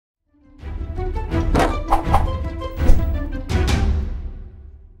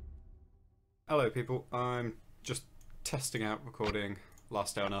Hello people, I'm just testing out recording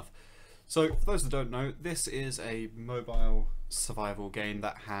Last Day on Earth. So for those that don't know, this is a mobile survival game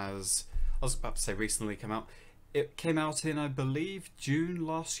that has, I was about to say recently come out. It came out in I believe June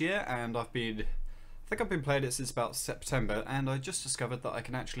last year, and I think I've been playing it since about September, and I just discovered that I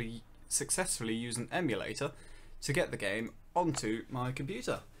can actually successfully use an emulator to get the game onto my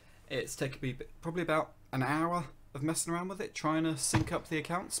computer. It's taken me probably about an hour of messing around with it, trying to sync up the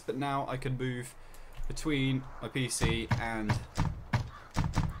accounts, but now I can move between my PC and...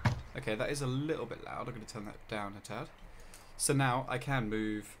 Okay, that is a little bit loud, I'm going to turn that down a tad. So now I can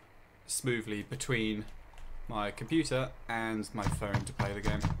move smoothly between my computer and my phone to play the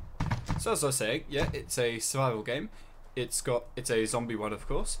game. So as I was saying, yeah, it's a survival game. It's a zombie one, of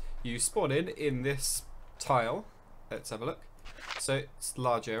course. You spawn in this tile. Let's have a look. So it's a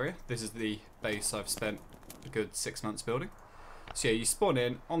large area. This is the base I've spent a good 6 months building. So yeah, you spawn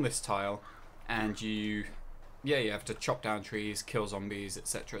in on this tile, and you have to chop down trees, kill zombies,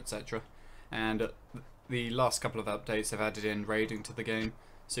 etc, etc. And the last couple of updates have added in raiding to the game,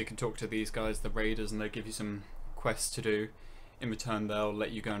 so you can talk to these guys, the raiders, and they give you some quests to do. In return, they'll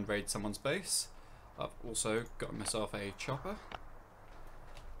let you go and raid someone's base. I've also got myself a chopper.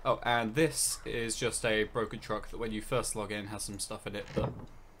 Oh, and this is just a broken truck that when you first log in has some stuff in it, but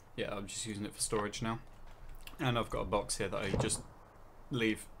yeah, I'm just using it for storage now. And I've got a box here that I just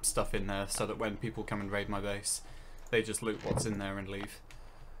leave stuff in there so that when people come and raid my base, they just loot what's in there and leave.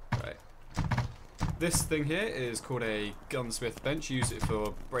 Right. This thing here is called a gunsmith bench. You use it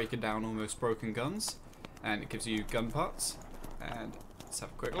for breaking down almost broken guns, and it gives you gun parts. And let's have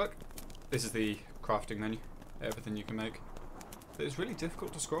a quick look. This is the crafting menu, everything you can make. But it's really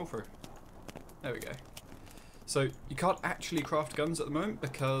difficult to scroll through. There we go. So you can't actually craft guns at the moment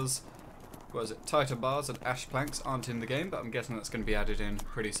because, what is it, titan bars and ash planks aren't in the game, but I'm guessing that's going to be added in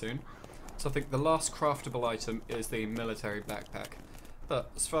pretty soon. So I think the last craftable item is the military backpack. But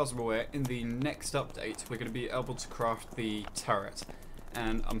as far as I'm aware, in the next update we're going to be able to craft the turret.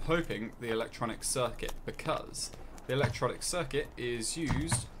 And I'm hoping the electronic circuit, because the electronic circuit is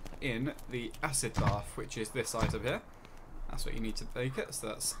used in the acid bath, which is this item here. That's what you need to make it, so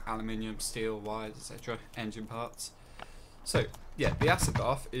that's aluminium, steel, wires, etc, engine parts. So yeah, the acid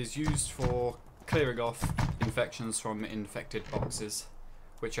bath is used for clearing off infections from infected boxes,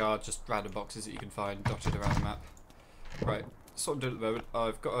 which are just random boxes that you can find dotted around the map. Right, so what I'm doing at the moment,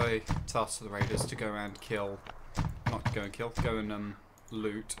 I've got a task for the raiders to go and go and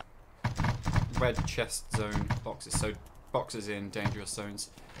loot red chest zone boxes, so boxes in dangerous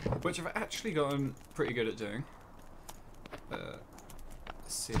zones, which I've actually gotten pretty good at doing. Let's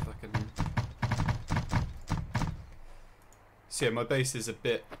see if I can... So yeah, my base is a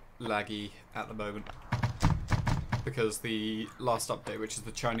bit laggy at the moment because the last update, which is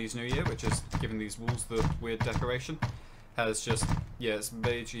the Chinese New Year, which has given these walls the weird decoration, has just, yeah, it's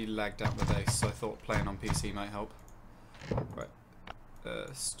majorly lagged out my base, so I thought playing on PC might help. Right,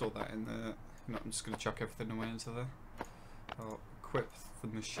 store that in there. No, I'm just going to chuck everything away into there. I'll equip the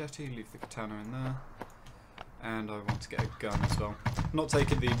machete, leave the katana in there. And I want to get a gun as well. I'm not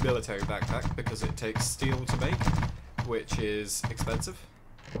taking the military backpack because it takes steel to make, which is expensive.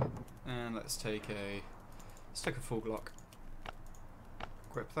 And let's take a full Glock.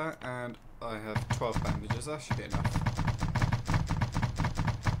 Equip that, and I have 12 bandages. That should be enough.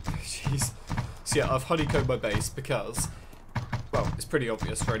 Jeez. So yeah, I've honeycombed my base because, well, it's pretty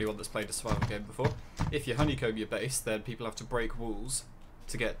obvious for anyone that's played a survival game before. If you honeycomb your base, then people have to break walls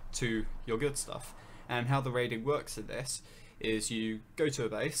to get to your good stuff. And how the raiding works in this is you go to a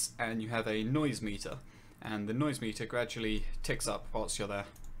base and you have a noise meter, and the noise meter gradually ticks up whilst you're there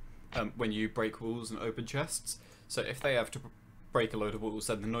when you break walls and open chests. So if they have to break a load of walls,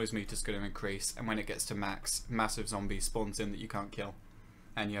 then the noise meter is going to increase, and when it gets to max, massive zombie spawns in that you can't kill,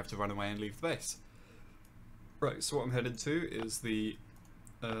 and you have to run away and leave the base. Right, so what I'm headed to is the,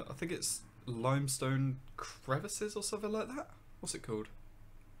 I think it's limestone crevices or something like that? What's it called?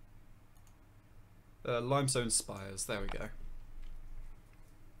 Limestone spires, there we go.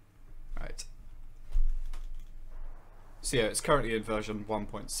 Right. So yeah, it's currently in version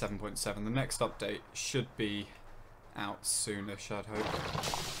 1.7.7. The next update should be out soonish, I'd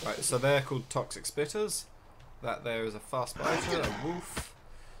hope. Right, so they're called toxic spitters. That there is a fast biter, a wolf.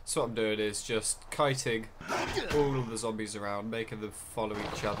 So what I'm doing is just kiting all of the zombies around, making them follow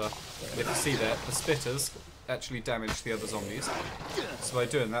each other. And if you see there, the spitters actually damage the other zombies. So by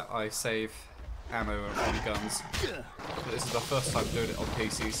doing that, I save ammo on guns. But this is the first time doing it on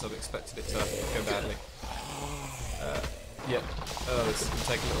PC, so I've expected it to go badly. Yeah, this is going to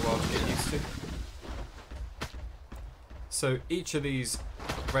take a little while to get used to. So each of these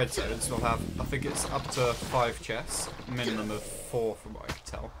red zones will have, I think it's up to 5 chests, minimum of 4 from what I can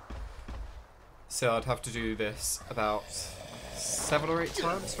tell. So I'd have to do this about 7 or 8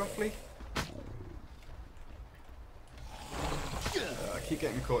 times roughly. I keep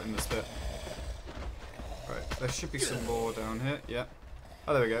getting caught in this bit. Right, there should be some more down here. Yeah.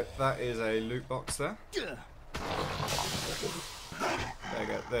 Oh, there we go. That is a loot box there. There you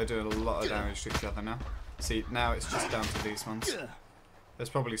go. They're doing a lot of damage to each other now. See, now it's just down to these ones. There's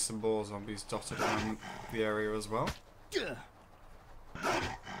probably some more zombies dotted around the area as well.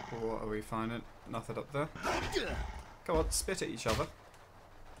 What are we finding? Nothing up there. Come on, spit at each other.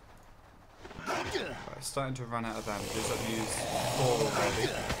 Right, starting to run out of bandages. I've used 4 already.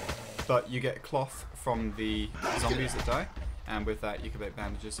 But you get cloth from the zombies that die, and with that you can make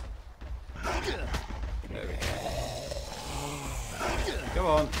bandages. There we go. Go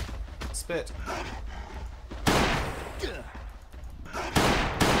on, spit.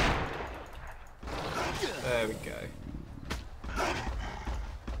 There we go.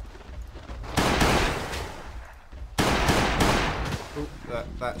 Ooh,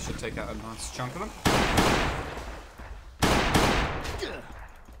 that should take out a nice chunk of them.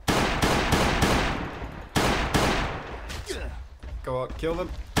 Go on, kill them.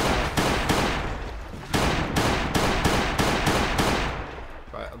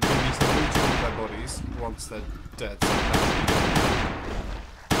 Right, I'm going to use the loot on their bodies once they're dead. So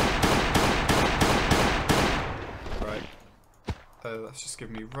right. Let's just give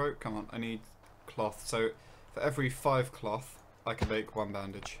me rope. Come on, I need cloth. So for every 5 cloth, I can make 1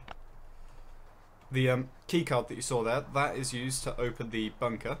 bandage. The key card that you saw there, that is used to open the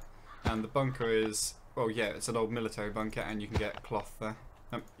bunker. And the bunker is, well, yeah, it's an old military bunker, and you can get cloth there.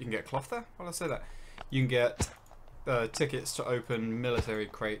 You can get cloth there? Why did I say that? You can get tickets to open military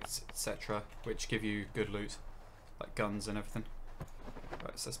crates, etc., which give you good loot, like guns and everything.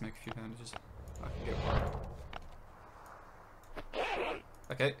 Right, so let's make a few bandages. I can get one.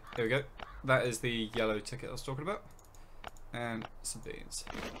 Okay, here we go. That is the yellow ticket I was talking about. And some beans.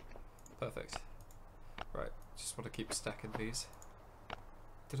 Perfect. Right, just want to keep stacking these.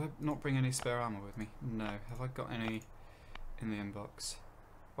 Did I not bring any spare armor with me? No. Have I got any in the inbox?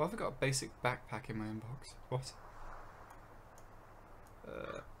 Well, I've got a basic backpack in my inbox. What?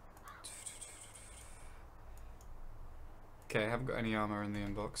 Okay, I haven't got any armor in the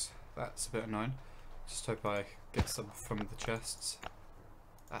inbox. That's a bit annoying. Just hope I get some from the chests.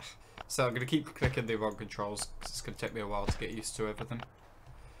 So I'm going to keep clicking the wrong controls because it's going to take me a while to get used to everything.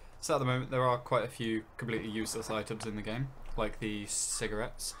 So at the moment there are quite a few completely useless items in the game, like the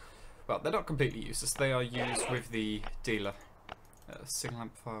cigarettes. Well, they're not completely useless, they are used with the dealer. Signal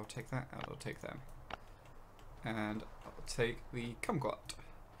amplifier, I'll take that, I'll take them. And I'll take the kumquat.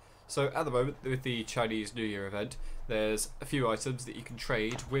 So at the moment, with the Chinese New Year event, there's a few items that you can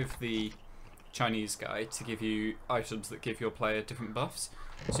trade with the Chinese guy to give you items that give your player different buffs.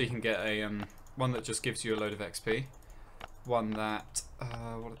 So you can get a one that just gives you a load of XP, one that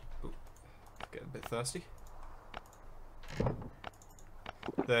get a bit thirsty.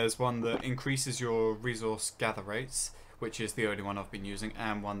 There's one that increases your resource gather rates, which is the only one I've been using,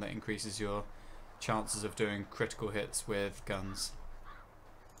 and one that increases your chances of doing critical hits with guns,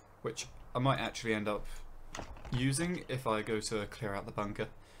 which I might actually end up using if I go to clear out the bunker.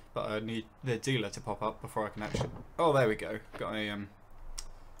 But I need the dealer to pop up before I can actually... Oh, there we go. Got a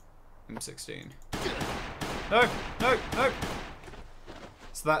M16. No! No! No!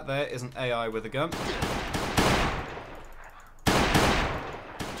 So that there is an AI with a gun.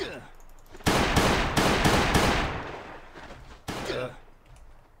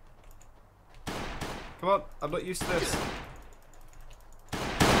 Come on, I'm not used to this.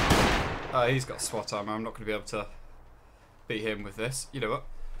 He's got SWAT armor. I'm not going to be able to beat him with this. You know what?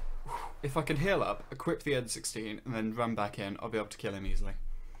 If I can heal up, equip the N16, and then run back in, I'll be able to kill him easily.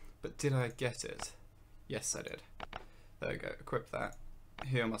 But did I get it? Yes, I did. There we go. Equip that.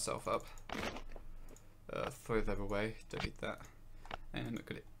 Heal myself up. Throw them away. Don't eat that. And I'm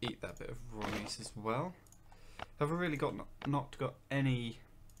going to eat that bit of raw meat as well. Have I really not got any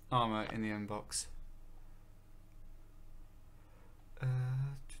armor in the inbox?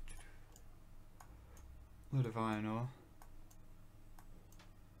 Load of iron ore.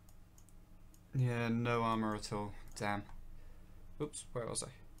 Yeah, no armor at all. Damn. Oops, where was I?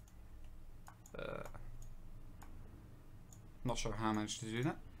 Not sure how I managed to do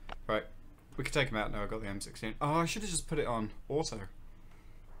that. Right, we can take him out now. I got the M16. Oh, I should have just put it on auto.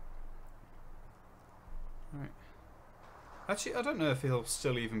 Right. Actually, I don't know if he'll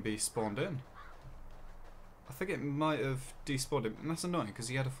still even be spawned in. I think it might have despawned him, and that's annoying because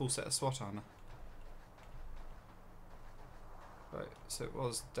he had a full set of SWAT armor. Right, so it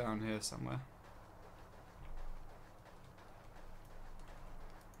was down here somewhere.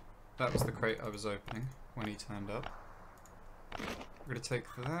 That was the crate I was opening when he turned up. I'm going to take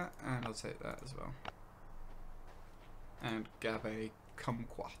that, and I'll take that as well. And grab a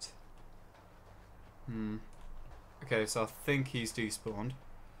kumquat. Okay, so I think he's despawned.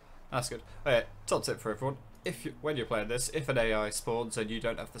 That's good. Okay, top tip for everyone. When you're playing this, if an AI spawns and you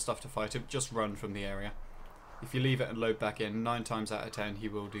don't have the stuff to fight him, just run from the area. If you leave it and load back in, 9 times out of 10 he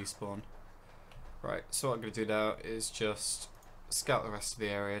will despawn. Right, so what I'm going to do now is just scout the rest of the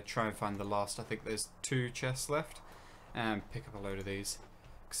area, try and find the last, I think there's 2 chests left, and pick up a load of these.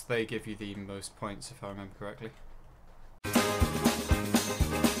 Because they give you the most points if I remember correctly.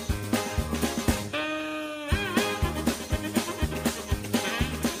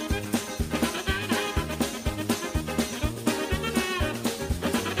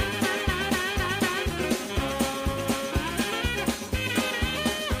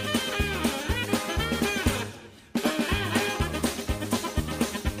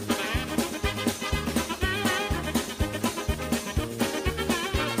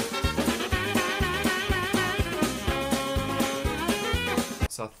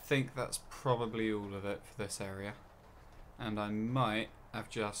 So I think that's probably all of it for this area, and I might have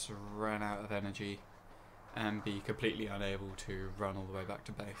just ran out of energy and be completely unable to run all the way back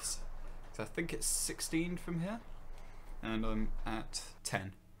to base. So I think it's 16 from here, and I'm at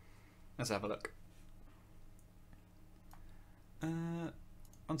 10. Let's have a look.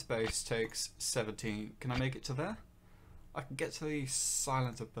 Onto base takes 17. Can I make it to there? I can get to the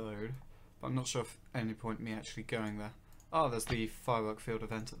silent abode, but I'm not sure if any point me actually going there. Oh, there's the firework field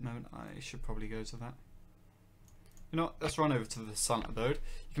event at the moment. I should probably go to that. You know what? Let's run over to the silent abode.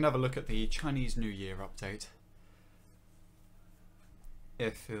 You can have a look at the Chinese New Year update.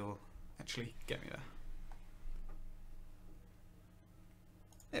 If it'll actually get me there.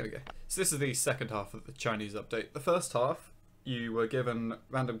 There we go. So this is the second half of the Chinese update. The first half, you were given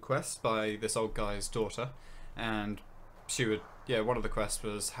random quests by this old guy's daughter, and she would, one of the quests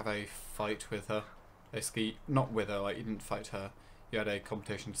was have a fight with her. Basically, not with her, like you didn't fight her. You had a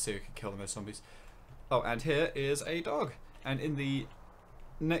competition to see who could kill the most zombies. Oh, and here is a dog. And in the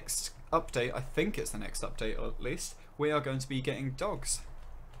next update, I think it's the next update at least, we are going to be getting dogs.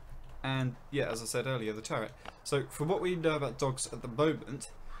 And yeah, as I said earlier, the turret. So from what we know about dogs at the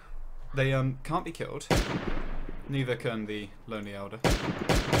moment, they can't be killed. Neither can the Lonely Elder.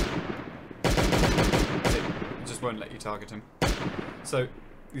 It just won't let you target him. So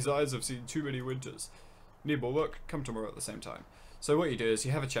these eyes have seen too many winters. Need more work? Come tomorrow at the same time. So what you do is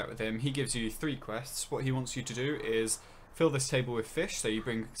you have a chat with him. He gives you 3 quests. What he wants you to do is fill this table with fish. So you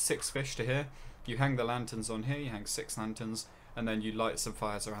bring 6 fish to here. You hang the lanterns on here. You hang 6 lanterns. And then you light some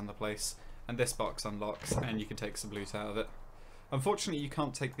fires around the place. And this box unlocks and you can take some loot out of it. Unfortunately, you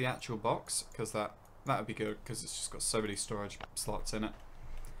can't take the actual box because that would be good because it's just got so many storage slots in it.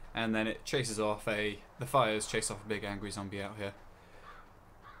 And then it chases off the fires chase off a big angry zombie out here.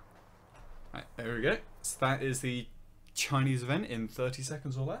 Right, there we go. So that is the Chinese event in 30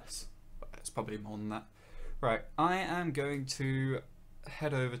 seconds or less. It's probably more than that. Right, I am going to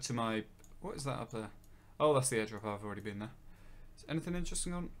head over to my... What is that up there? Oh, that's the airdrop. I've already been there. Is anything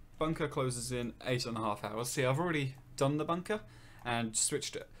interesting on? Bunker closes in 8.5 hours. See, I've already done the bunker and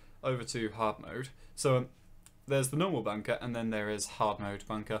switched it over to hard mode. So there's the normal bunker and then there is hard mode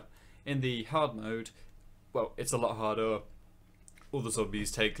bunker. In the hard mode, well, it's a lot harder. All the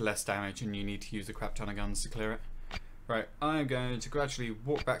zombies take less damage and you need to use a crap ton of guns to clear it. Right, I'm going to gradually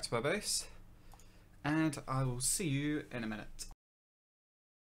walk back to my base and I will see you in a minute.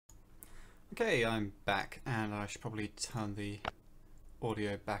 Okay, I'm back and I should probably turn the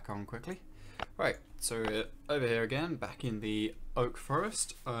audio back on quickly. Right, so we're over here again, back in the oak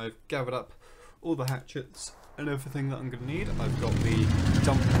forest. I've gathered up all the hatchets and everything that I'm going to need. I've got the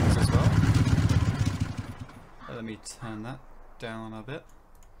dumplings as well. Let me turn that down a bit.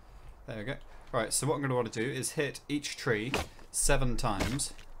 There we go. Right, so what I'm going to want to do is hit each tree 7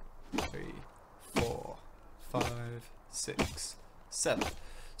 times. 3, 4, 5, 6, 7.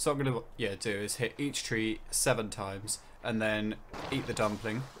 So what I'm going to do is hit each tree 7 times and then eat the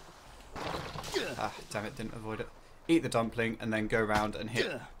dumpling. Ah, damn it, didn't avoid it. Eat the dumpling and then go around and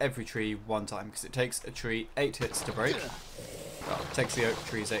hit every tree 1 time because it takes a tree 8 hits to break. Well, it takes the oak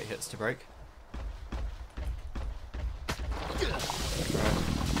trees 8 hits to break. Right.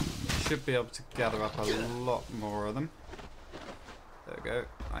 Should be able to gather up a lot more of them. There we go.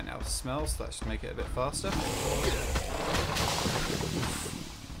 I now smell, so that should make it a bit faster.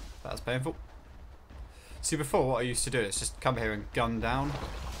 That's painful. See, before what I used to do is just come here and gun down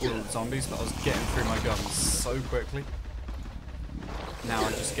all the zombies, but I was getting through my guns so quickly. now I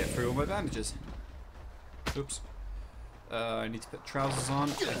just get through all my bandages. Oops. I need to put trousers on.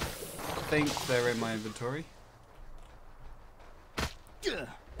 I think they're in my inventory.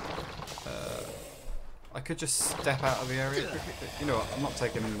 I could just step out of the area quickly. You know what? I'm not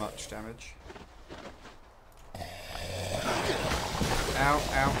taking much damage. Ow,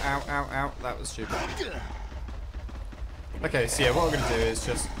 ow, ow, ow, ow. That was stupid. Okay, so yeah, what I'm going to do is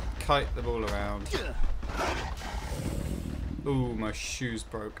just kite them all around. Ooh, my shoes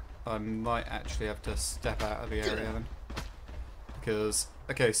broke. I might actually have to step out of the area then. Because,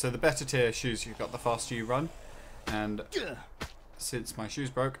 okay, so the better tier shoes you've got, the faster you run. And since my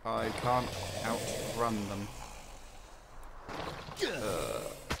shoes broke, I can't outrun them.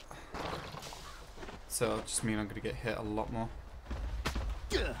 So it'll just mean I'm going to get hit a lot more.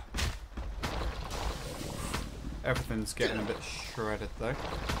 Everything's getting a bit shredded though.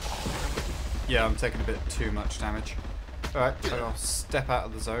 Yeah, I'm taking a bit too much damage. Alright, I'll step out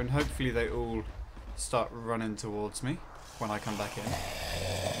of the zone. Hopefully they all start running towards me when I come back in.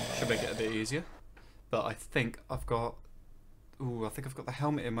 Should make it a bit easier. But I think I've got... Ooh, I think I've got the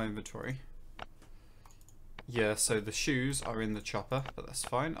helmet in my inventory. Yeah, so the shoes are in the chopper, but that's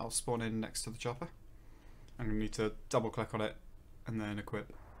fine. I'll spawn in next to the chopper. I'm going to need to double click on it and then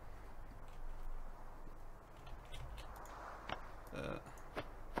equip.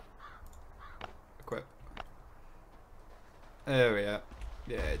 Equip. There we are.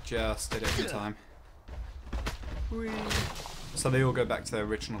 Yeah, just did it in time. Whee. So they all go back to their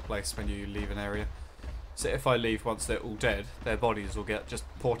original place when you leave an area. So if I leave once they're all dead, their bodies will get just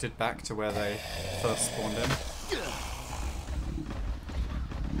ported back to where they first spawned in.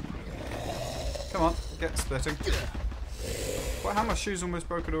 Come on, get splitting. Well, how my shoes almost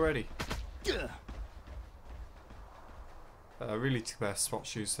broken already? I really need to wear SWAT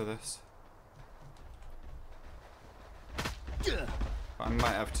shoes for this. But I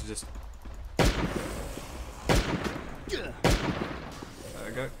might have to just... There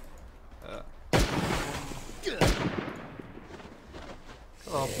we go.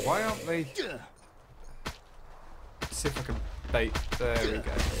 Oh, why aren't they... Let's see if I can bait. There we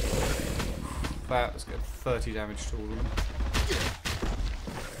go. That was good. 30 damage to all of them.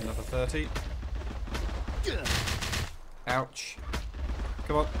 Another 30. Ouch.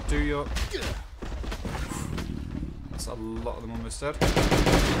 Come on, do your... That's a lot of them almost dead.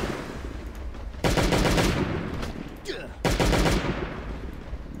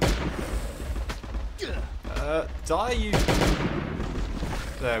 Die you...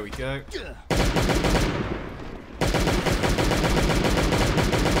 There we go.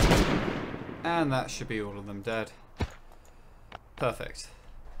 And that should be all of them dead. Perfect.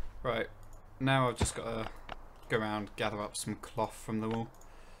 Right, now I've just got to go around, gather up some cloth from the wall.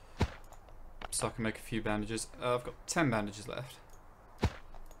 So I can make a few bandages. I've got 10 bandages left.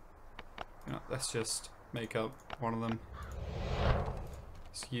 You know, let's just make up one of them.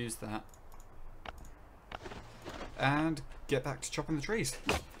 Let's use that. And get back to chopping the trees.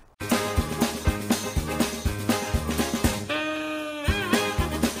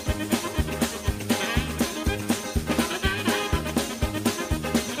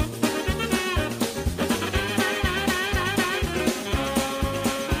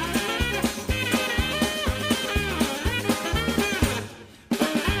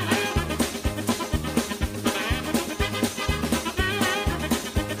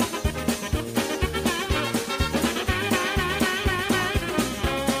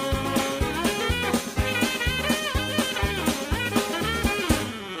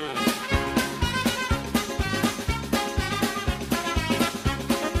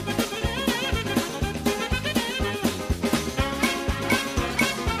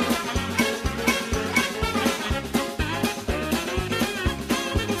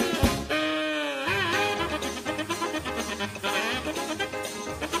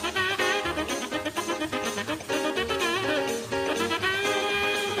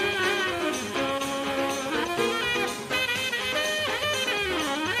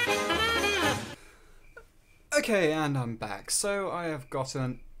 Okay, and I'm back. So I have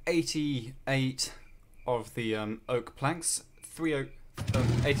gotten 88 of the oak planks, 88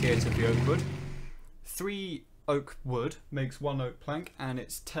 of the oak wood. 3 oak wood makes 1 oak plank, and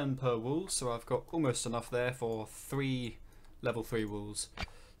it's 10 per wool, so I've got almost enough there for 3 level 3 wools.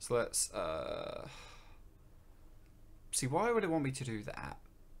 So let's see, why would it want me to do that?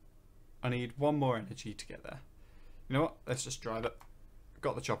 I need 1 more energy to get there. You know what? Let's just drive it.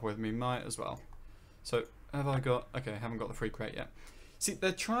 Got the chopper with me, might as well. So have I got... Okay, I haven't got the free crate yet. See,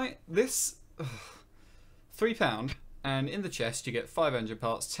 they're trying... This... £3, and in the chest you get 5 engine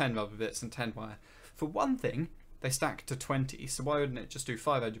parts, 10 rubber bits and 10 wire. For one thing, they stack to 20, so why wouldn't it just do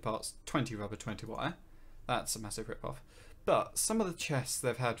 5 edge parts, 20 rubber, 20 wire? That's a massive rip-off. But some of the chests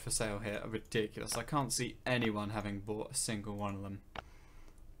they've had for sale here are ridiculous. I can't see anyone having bought a single one of them.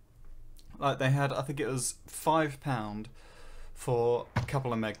 Like, they had, I think it was £5 for a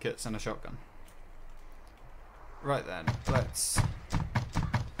couple of medkits and a shotgun. Right then, let's...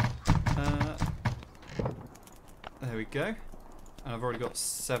 there we go. And I've already got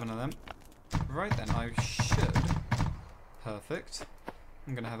 7 of them. Right then, I should... Perfect.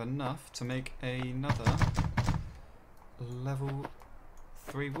 I'm going to have enough to make another level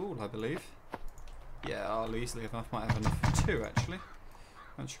 3 wall, I believe. Yeah, I'll easily have enough. Might have enough for 2, actually.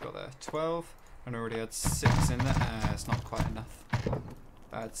 Once you've got there, 12. And I already had 6 in there. It's not quite enough.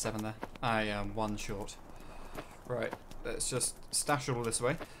 I had 7 there. I am 1 short. Right, let's just stash all this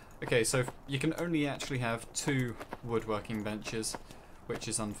away. Okay, so you can only actually have 2 woodworking benches, which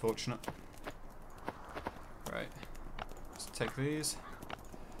is unfortunate. Right, let's take these.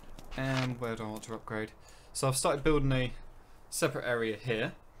 And where do I want to upgrade? So I've started building a separate area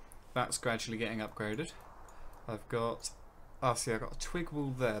here. That's gradually getting upgraded. I've got... Oh, see, I've got a twig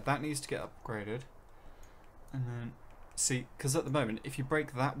wall there. That needs to get upgraded. And then... See, because at the moment, if you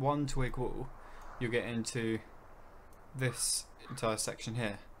break that 1 twig wall, you'll get into this entire section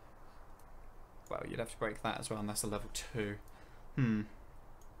here. Well, you'd have to break that as well, and that's a level 2.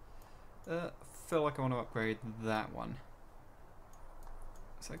 I feel like I want to upgrade that one.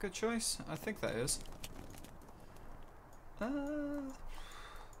 Is that a good choice? I think that is.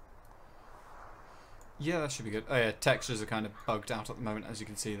 Yeah, that should be good. Oh yeah, textures are kind of bugged out at the moment, as you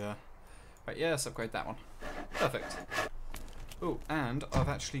can see there. Right, yeah, let's upgrade that one. Perfect. Oh, and I've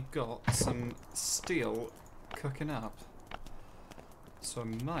actually got some steel cooking up. So I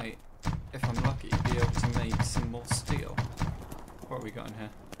might, if I'm lucky, be able to make some more steel. What have we got in here?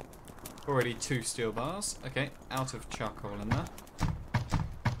 Already 2 steel bars. Okay, out of charcoal in there.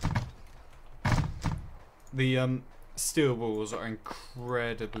 The steel walls are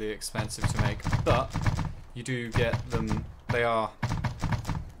incredibly expensive to make, but you do get them. They are...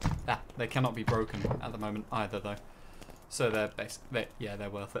 they cannot be broken at the moment either, though. So they're they're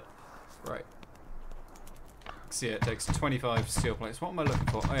worth it. Right. So yeah, it takes 25 steel plates. What am I looking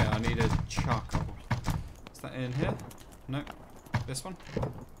for? Oh yeah, I need a charcoal. Is that in here? No. This one?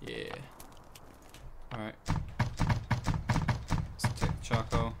 Yeah. Alright. Let's take the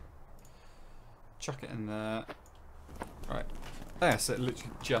charcoal. Chuck it in there. Right. There, so it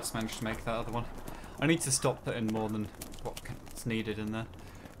literally just managed to make that other one. I need to stop putting more than what's needed in there.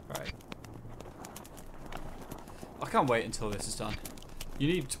 Right. I can't wait until this is done. You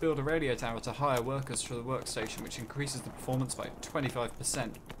need to build a radio tower to hire workers for the workstation, which increases the performance by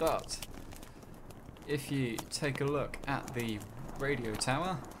 25%. But if you take a look at the radio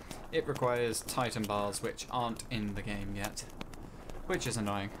tower, it requires Titan bars, which aren't in the game yet, which is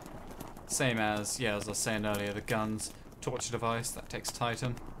annoying. Same as, yeah, as I was saying earlier, the guns, torture device, that takes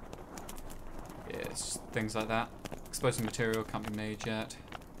Titan. Yeah, it's just things like that. Explosive material can't be made yet.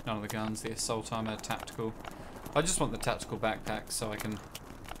 None of the guns, the assault armor, tactical. I just want the tactical backpack so I can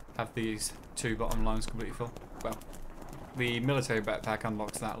have these 2 bottom lines completely full. Well, the military backpack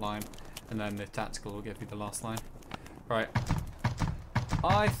unlocks that line, and then the tactical will give you the last line. Right.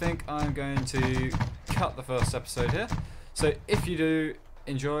 I think I'm going to cut the first episode here. So if you do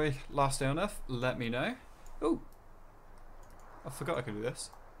enjoy Last Day on Earth, let me know. Oh, I forgot I could do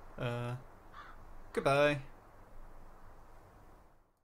this. Goodbye.